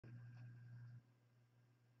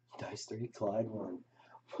Dice 3, Clyde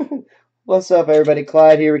 1. What's up, everybody?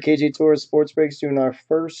 Clyde here with KJ Torres Sports Breaks doing our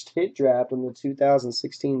first hit draft on the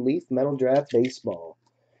 2016 Leaf Metal Draft Baseball.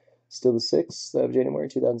 Still the 6th of January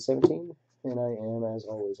 2017, and I am, as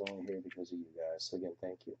always, only here because of you guys. So, again,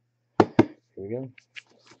 thank you. Here we go.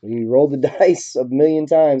 We rolled the dice a million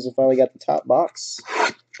times and finally got the top box.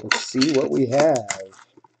 Let's see what we have.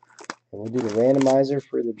 And we'll do the randomizer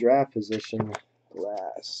for the draft position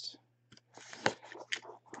last.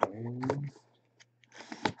 And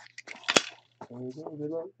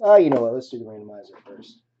oh, you know what? Let's do the randomizer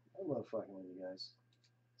first. I love fucking with you guys.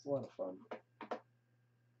 It's a lot of fun.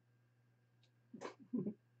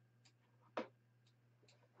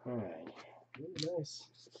 Alright. Really nice.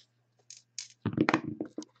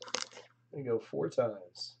 There you go, 4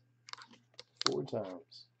 times. 4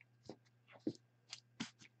 times.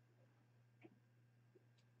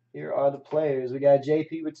 Here are the players. We got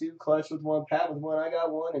JP with 2, Clutch with 1, Pat with 1, I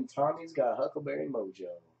got 1, and Tommy's got Huckleberry Mojo.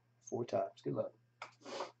 4 times. Good luck.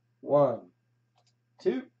 1,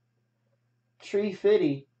 2. Tree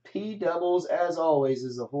Fitty. P doubles, as always,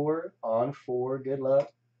 is a whore. On 4. Good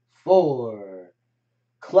luck. 4.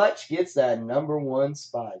 Clutch gets that number 1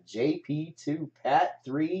 spot. JP 2, Pat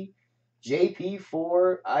 3, JP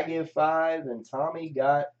 4, I give 5, and Tommy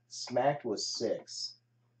got smacked with 6.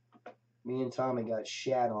 Me and Tommy got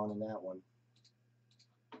shat on in that one.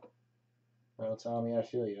 Well, Tommy, I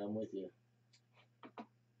feel you. I'm with you.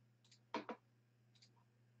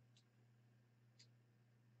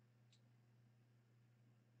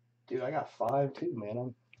 Dude, I got 5 too,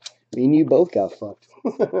 man. Me and you both got fucked.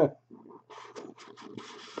 There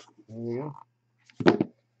we go.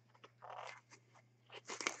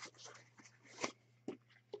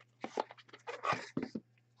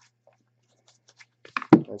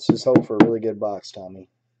 Let's just hope for a really good box, Tommy.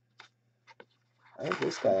 I think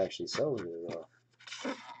this guy actually sells really well.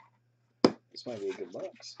 This might be a good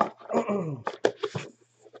box.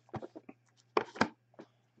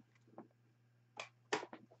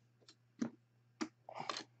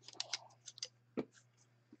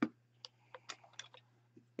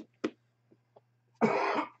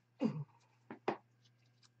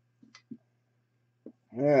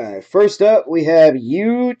 Alright, first up we have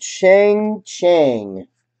Yu Chang Chang.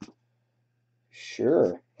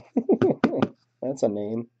 Sure. That's a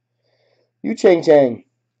name. Yu Chang Chang.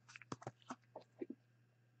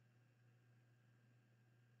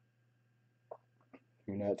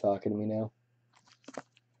 You're not talking to me now?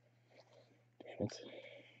 Damn it.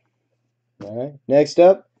 Alright, next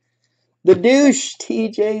up, the Douche,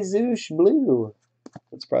 TJ Zoosh Blue.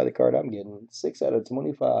 That's probably the card I'm getting. 6 out of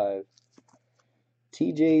 25.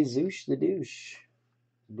 TJ Zoosh the Douche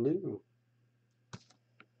Blue.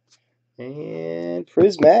 And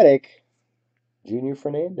Prismatic, Junior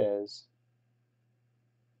Fernandez.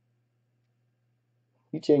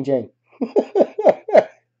 Yu Chang Chang.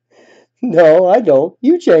 No, I don't.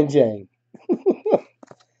 Yu Chang Chang.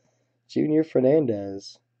 Junior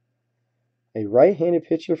Fernandez. A right-handed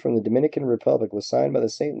pitcher from the Dominican Republic was signed by the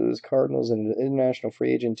St. Louis Cardinals and an international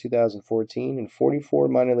free agent in 2014. In 44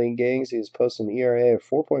 minor league games, he has posted an ERA of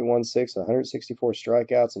 4.16, 164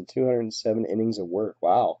 strikeouts, and 207 innings of work.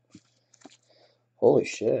 Wow. Holy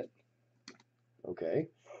shit. Okay.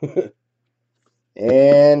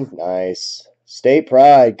 And nice. State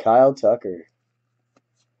Pride, Kyle Tucker.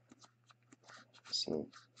 Some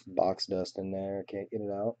box dust in there. Can't get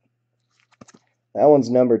it out. That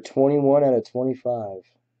one's numbered 21 out of 25.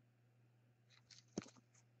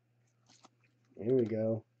 Here we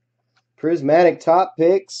go. Prismatic top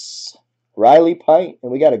picks. Riley Pint.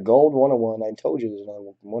 And we got a gold 101. I told you there's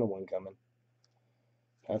another 101 coming.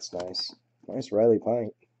 That's nice. Nice Riley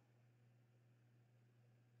Pint.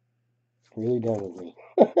 Really done with me.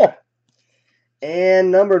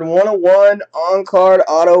 And numbered 101 on-card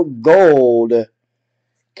auto gold.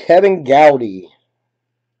 Kevin Gowdy.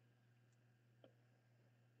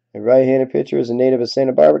 A right-handed pitcher is a native of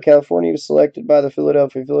Santa Barbara, California. He was selected by the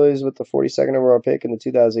Philadelphia Phillies with the 42nd overall pick in the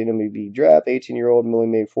 2008 MLB draft. 18-year-old only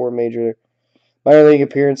made 4 minor league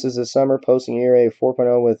appearances this summer, posting an ERA of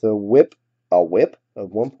 4.0 with a whip of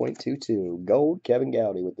 1.22. Gold Kevin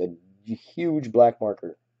Gowdy with the huge black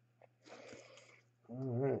marker.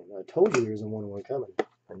 All right, I told you there's a 101 coming.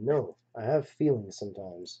 I know. I have feelings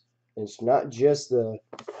sometimes. It's not just the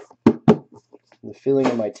feeling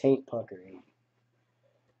of my taint puckering.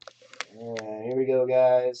 Alright, here we go,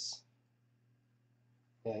 guys.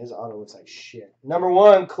 Yeah, his auto looks like shit. Number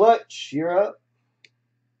 1, Clutch, you're up.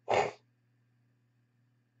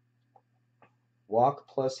 Walk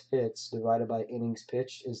plus hits divided by innings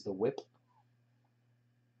pitched is the whip.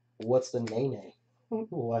 What's the nay-nay?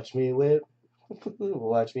 Watch me whip.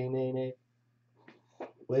 Watch me nay nay.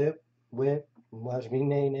 Whip, whip, watch me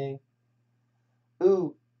nay nay.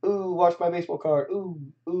 Ooh, ooh, watch my baseball card. Ooh,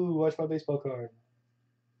 ooh, watch my baseball card.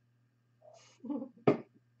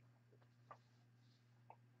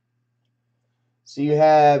 So you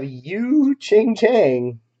have Yu Ching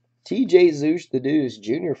Chang, TJ Zeush the Deuce,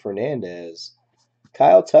 Junior Fernandez,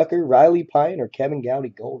 Kyle Tucker, Riley Pine, or Kevin Gowdy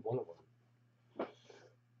Gold, one of them.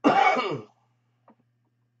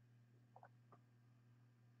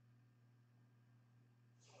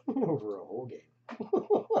 Over a whole game.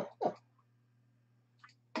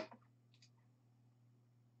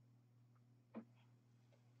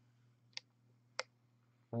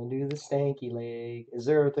 I'll do the stanky leg. Is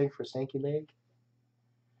there a thing for stanky leg?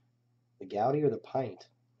 The Gowdy or the pint?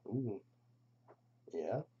 Ooh,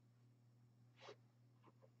 yeah.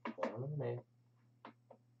 I don't know, man.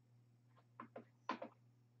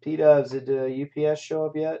 P-Dubs, did UPS show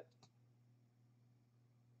up yet?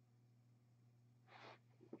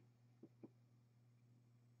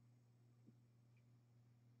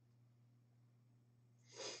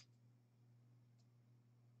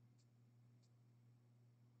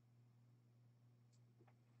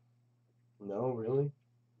 No, really?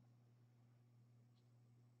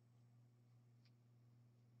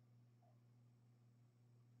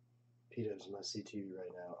 P-Dubs must see TV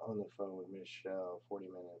right now. On the phone with Michelle.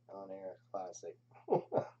 40-minute on-air classic.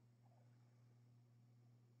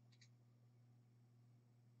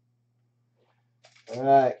 All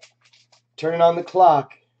right. Turning on the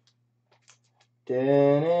clock. Going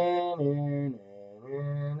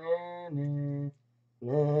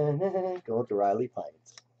to Riley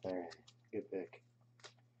Pines. All right. Good pick.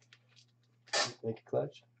 Make a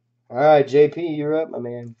clutch. All right, JP, you're up, my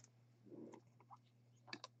man.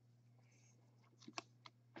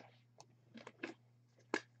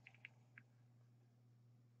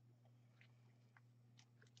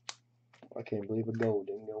 I can't believe a gold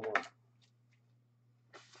didn't go one.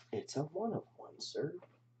 It's a one of one, sir.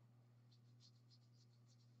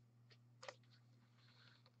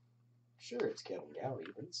 Sure, it's Kevin Gowdy,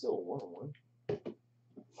 but it's still a one of one.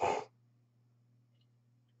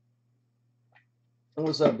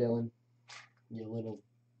 What's up, Dylan? You little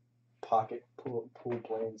pocket pool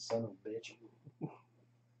playing son of a bitch.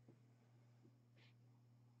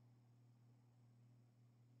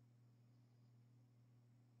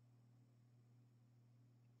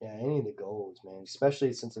 Yeah, any of the golds, man.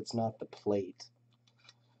 Especially since it's not the plate.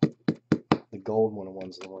 The gold one of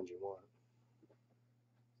ones are the ones you want.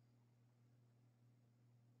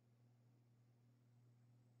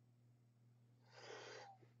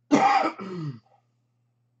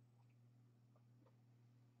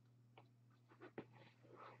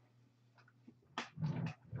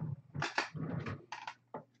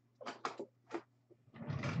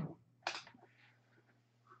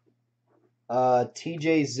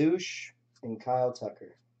 TJ Zeush and Kyle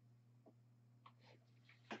Tucker.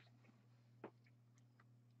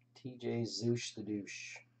 TJ Zeush the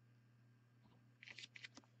douche.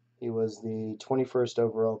 He was the 21st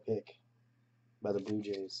overall pick by the Blue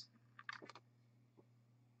Jays.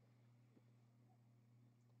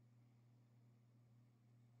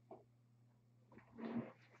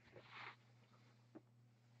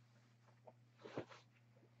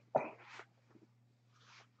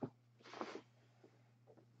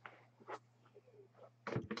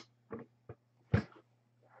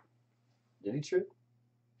 Did he trip?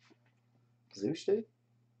 Zeush did?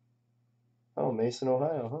 Oh, Mason,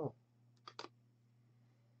 Ohio, huh?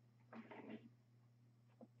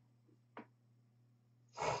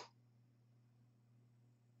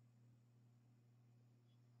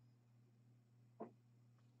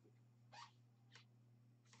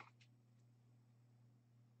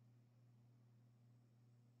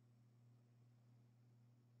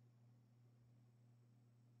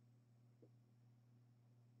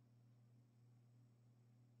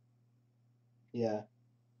 Yeah.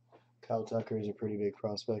 Kyle Tucker is a pretty big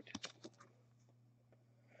prospect.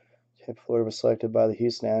 Florida was selected by the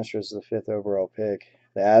Houston Astros as the 5th overall pick.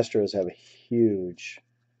 The Astros have a huge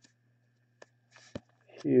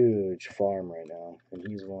farm right now, and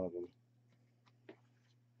he's one of them.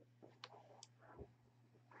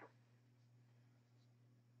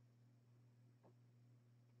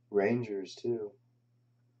 Rangers, too.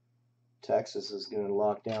 Texas is going to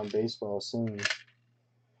lock down baseball soon.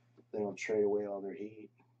 They don't trade away all their heat.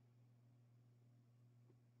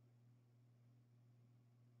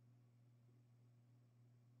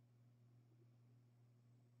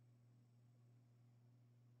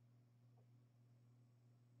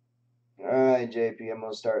 All right, JP, I'm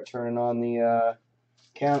going to start turning on the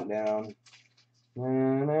countdown.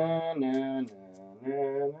 None.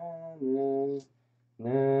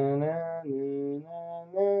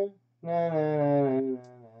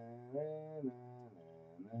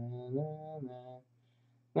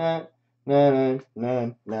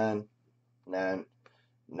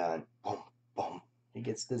 Boom, boom. He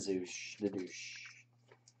gets the zoosh, the douche.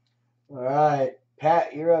 All right,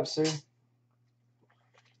 Pat, you're up, sir.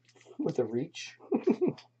 With a reach.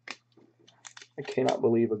 I cannot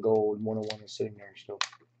believe a gold 101 is sitting there still.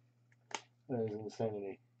 That is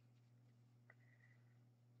insanity.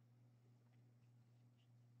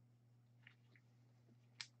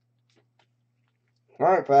 All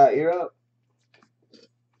right, Pat, you're up.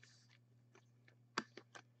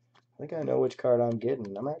 I think I know which card I'm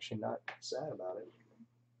getting. I'm actually not sad about it.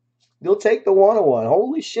 You'll take the 101.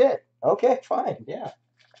 Holy shit. Okay, fine. Yeah.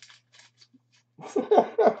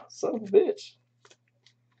 Son of a bitch.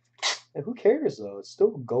 And who cares, though? It's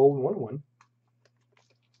still gold 101.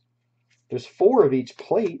 There's 4 of each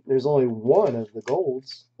plate. There's only 1 of the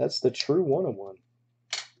golds. That's the true 101.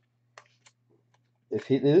 If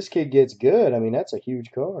this kid gets good, I mean, that's a huge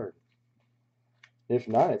card. If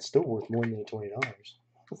not, it's still worth more than $20.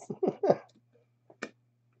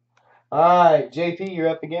 All right, JP, you're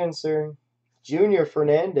up again, sir. Junior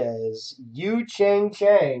Fernandez, Yu Chang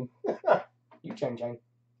Chang. Yu Chang Chang.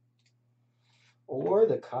 Or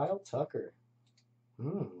the Kyle Tucker.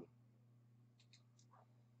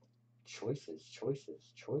 Choices,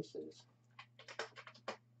 choices, choices.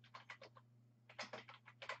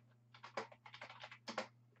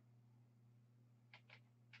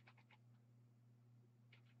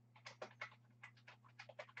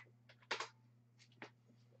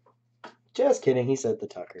 Just kidding, he said the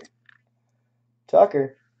Tucker.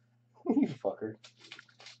 Tucker. You fucker.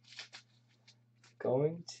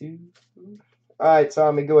 Going to... Alright,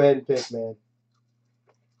 Tommy, go ahead and pick, man.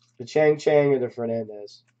 The Chang Chang or the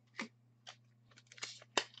Fernandez?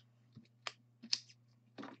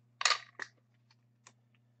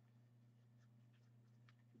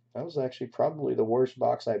 That was actually probably the worst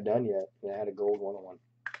box I've done yet. And I had a gold 101.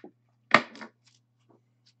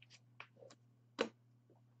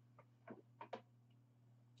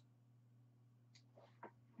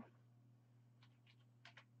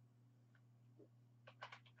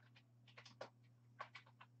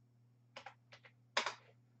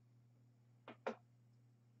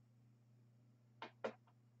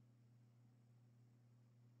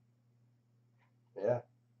 Yeah.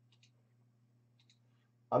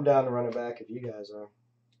 I'm down to run it back if you guys are.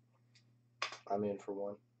 I'm in for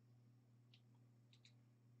one.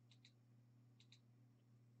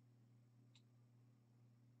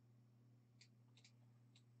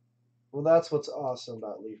 Well, that's what's awesome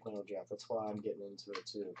about Leaf Metal Draft. That's why I'm getting into it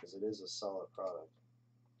too, because it is a solid product.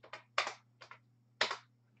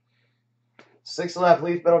 6 left.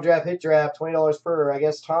 Leaf Metal Draft hit draft. $20 per. I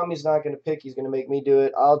guess Tommy's not going to pick. He's going to make me do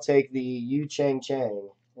it. I'll take the Yu Chang Chang,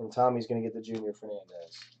 and Tommy's going to get the Junior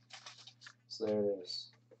Fernandez. So there it is.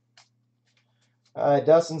 All right,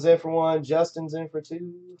 Dustin's in for 1. Justin's in for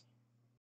 2.